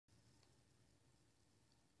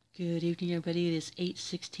Good evening, everybody. It is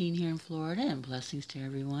 8:16 here in Florida, and blessings to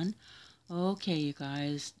everyone. Okay, you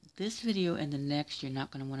guys, this video and the next you're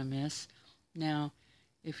not going to want to miss. Now,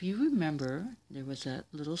 if you remember, there was a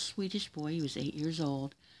little Swedish boy. He was 8 years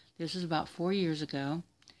old. This was about 4 years ago,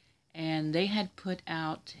 and they had put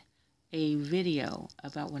out a video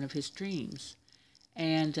about one of his dreams.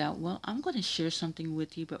 And, well, I'm going to share something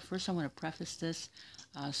with you, but first I want to preface this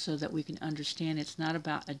so that we can understand it's not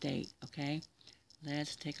about a date, okay?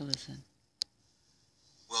 Let's take a listen.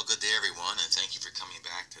 Well, good day everyone, and thank you for coming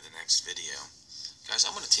back to the next video. Guys,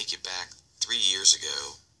 I'm going to take you back 3 years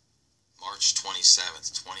ago, March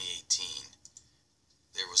 27th, 2018.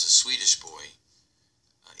 There was a Swedish boy,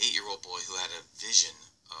 an 8-year-old boy, who had a vision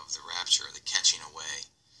of the rapture, the catching away.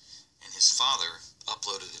 And his father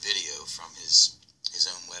uploaded a video from his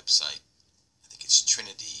own website. I think it's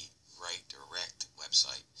Trinity Right Direct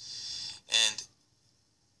website. And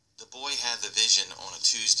the boy had the vision on a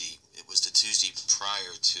Tuesday. It was the Tuesday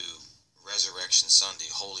prior to Resurrection Sunday,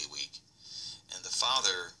 Holy Week. And the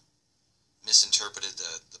father misinterpreted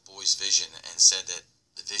the boy's vision and said that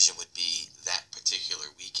the vision would be that particular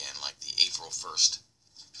weekend, like the April 1st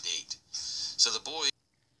date. So the boy...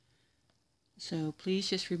 So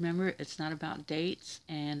please just remember, it's not about dates.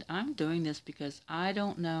 And I'm doing this because I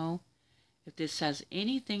don't know if this has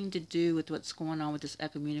anything to do with what's going on with this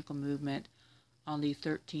ecumenical movement on the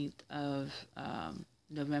 13th of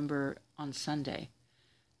November on Sunday.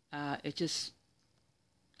 It just,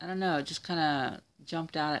 I don't know, it just kind of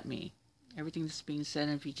jumped out at me. Everything that's being said,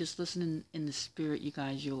 and if you just listen in the spirit, you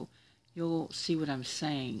guys, you'll see what I'm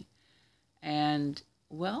saying. And,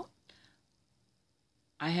 well,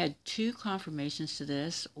 I had 2 confirmations to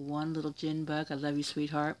this. One little gin bug, I love you,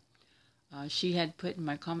 sweetheart. She had put in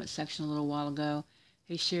my comment section a little while ago,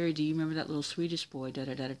 hey Sherry, do you remember that little Swedish boy,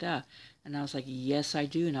 da-da-da-da-da? And I was like, yes, I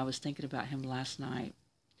do, and I was thinking about him last night.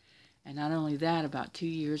 And not only that, about 2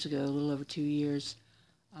 years ago, a little over 2 years,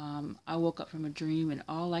 I woke up from a dream, and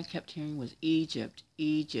all I kept hearing was Egypt,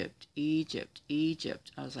 Egypt, Egypt,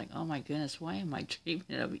 Egypt. I was like, oh my goodness, why am I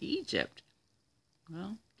dreaming of Egypt?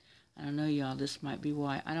 Well, I don't know, y'all, this might be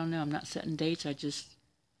why. I don't know, I'm not setting dates, it just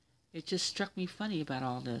struck me funny about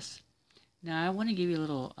all this. Now, I want to give you a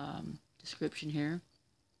little description here.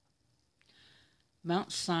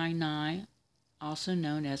 Mount Sinai, also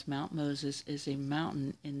known as Mount Moses, is a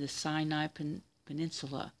mountain in the Sinai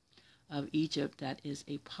Peninsula of Egypt that is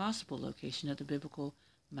a possible location of the biblical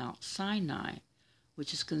Mount Sinai,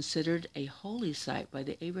 which is considered a holy site by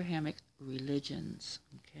the Abrahamic religions.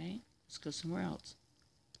 Okay, let's go somewhere else.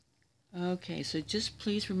 Okay, so just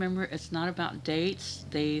please remember, it's not about dates.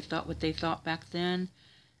 They thought what they thought back then,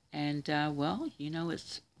 and well, you know,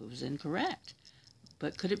 it was incorrect.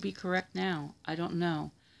 But could it be correct now? I don't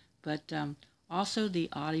know. But also the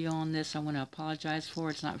audio on this, I want to apologize for.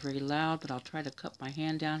 It's not very loud, but I'll try to cup my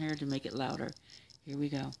hand down here to make it louder. Here we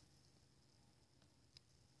go.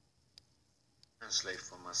 Translate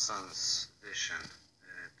for my son's vision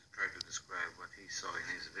to try to describe what he saw in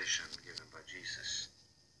his vision given by Jesus.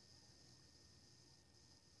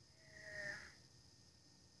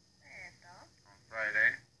 On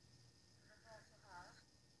Friday.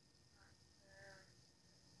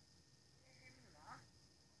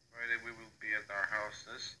 Friday we will be at our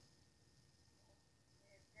houses.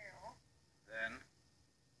 Then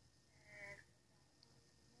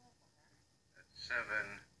at 7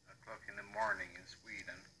 o'clock in the morning in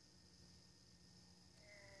Sweden.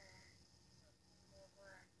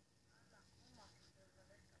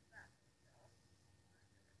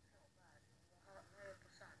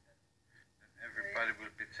 And everybody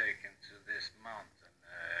will be taken to this mountain,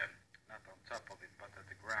 not on top of it, but at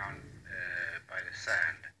the ground by the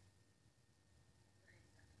sand.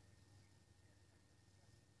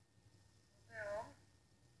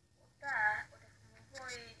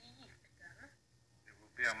 There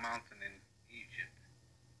will be a mountain in Egypt.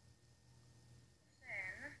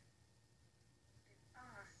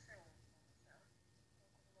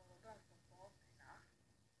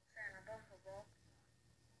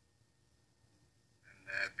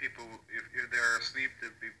 And people, if they're asleep, they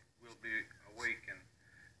will be awakened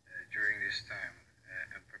during this time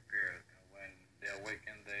and prepared. And when they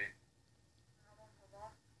awaken, they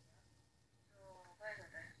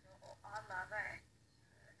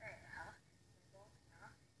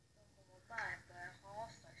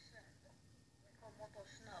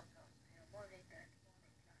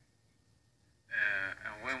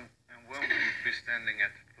and when we will be standing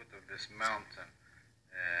at the foot of this mountain,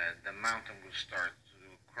 the mountain will start to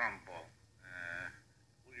crumble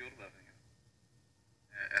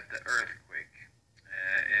at the earthquake.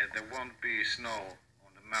 There won't be snow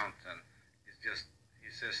on the mountain. It's just, he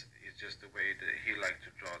says it's just the way that he liked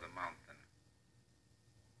to draw the mountain.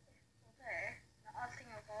 När allting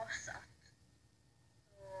har rasat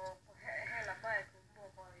och på hela berggrund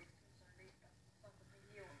var det tusen liter, säkert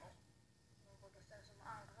miljoner. Man brukar säga som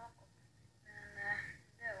andra saker. Men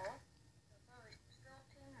då får vi 2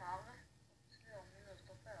 timmar och 2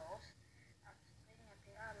 minuter på oss att springa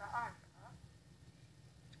till alla andra.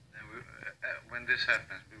 When this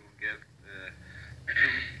happens, we will get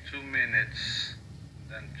 2 minutes,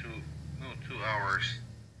 then 2 hours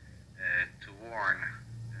to warn,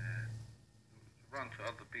 run to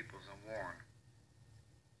other people and warn.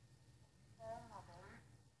 Varna dem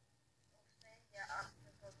och säga att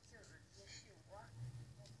det var Gud, Jeshua.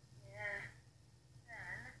 Och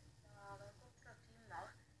sen, när det har gått 2 timmar,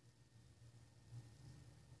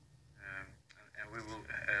 and we will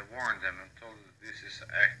warn them and tell them that this is an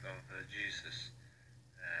act of Jesus.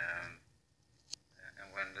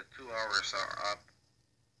 And when the 2 hours are up,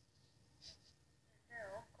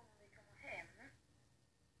 då kommer vi komma hem.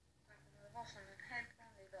 Sen kommer det vara som en helt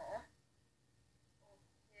vanlig dag. Och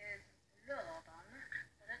lördagen,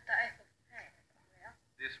 och detta är på fredag.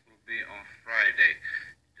 this will be on Friday,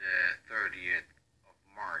 the 30th of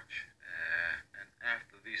March. And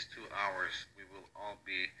after these 2 hours, we will all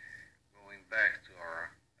be going back to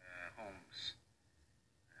our homes.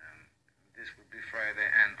 This will be Friday,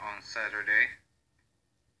 and on Saturday,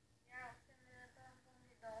 Ja, och sen är det en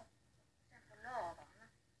vanlig dag. Sen på lördagen kommer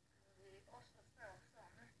vi också få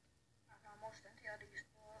sån att man måste inte göra det just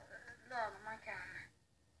på lördagen, man kan.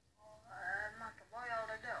 Och man kan bara göra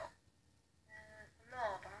det då. På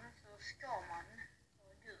lördagen så ska man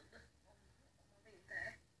för Gud, om man vill det.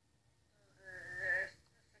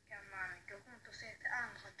 Så kan man gå runt och se till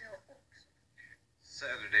andra då också.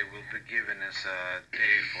 Saturday will be given as a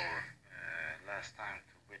day for last time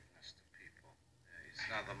to witness to people. It's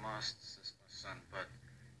not a must, says my son, but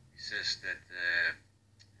he says that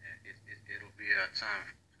it'll be a time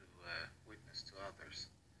to witness to others.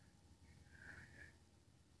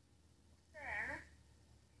 Sen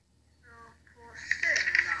så på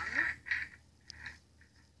söndagen,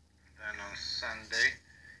 Then on Sunday,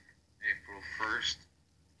 April 1st,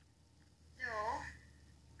 då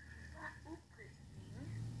var uppryckning.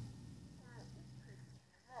 Kommer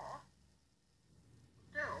uppryckningen vara? Och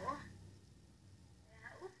då,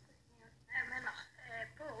 uppryckningen, jag menar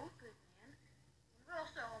på uppryckningen, det var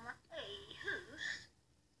så om att i hus,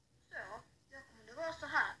 så, då kommer det vara så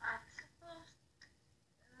här att först,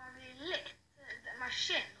 man blir lätt, man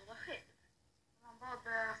känner det själv. Man bara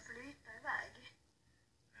börjar flyta iväg.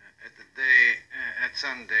 at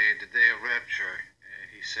Sunday, the day of rapture,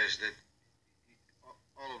 he says that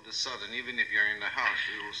all of a sudden, even if you're in the house,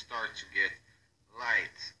 you will start to get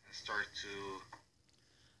light and start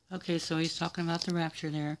to. Okay, so he's talking about the rapture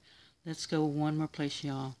there. Let's go one more place,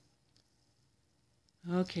 y'all.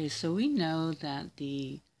 Okay, so we know that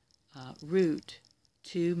the route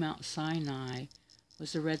to Mount Sinai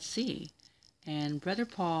was the Red Sea. And Brother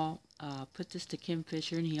Paul put this to Kim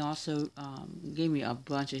Fisher, and he also gave me a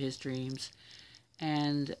bunch of his dreams.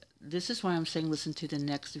 And this is why I'm saying listen to the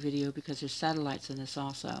next video, because there's satellites in this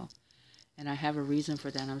also. And I have a reason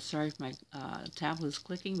for that. I'm sorry if my tablet is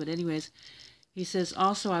clicking, but anyways, he says,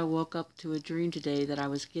 also I woke up to a dream today that I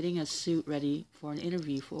was getting a suit ready for an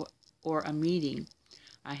interview or a meeting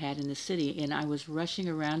I had in the city, and I was rushing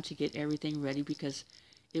around to get everything ready because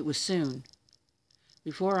it was soon.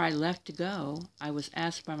 Before I left to go, I was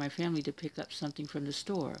asked by my family to pick up something from the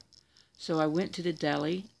store. So I went to the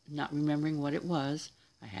deli, not remembering what it was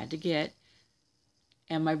I had to get,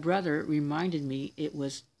 and my brother reminded me it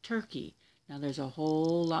was turkey. Now there's a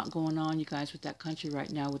whole lot going on, you guys, with that country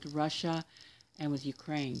right now, with Russia and with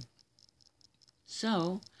Ukraine.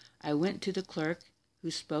 So I went to the clerk,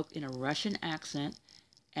 who spoke in a Russian accent,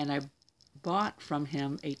 and I bought from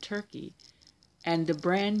him a turkey, and the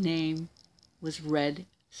brand name was Red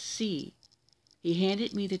Sea. He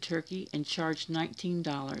handed me the turkey and charged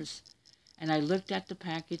 $19, and I looked at the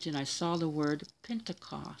package and I saw the word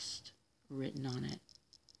Pentecost written on it.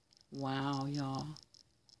 Wow, y'all.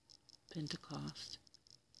 Pentecost.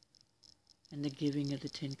 And the giving of the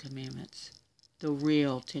 10 Commandments. The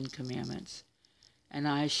real 10 Commandments. And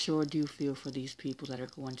I sure do feel for these people that are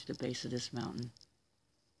going to the base of this mountain.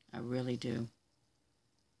 I really do.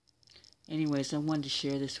 Anyways, I wanted to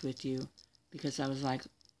share this with you because I was like,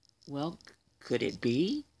 well, could it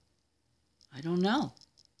be? I don't know.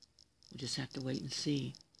 We'll just have to wait and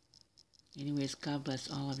see. Anyways, God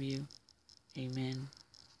bless all of you. Amen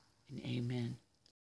and amen.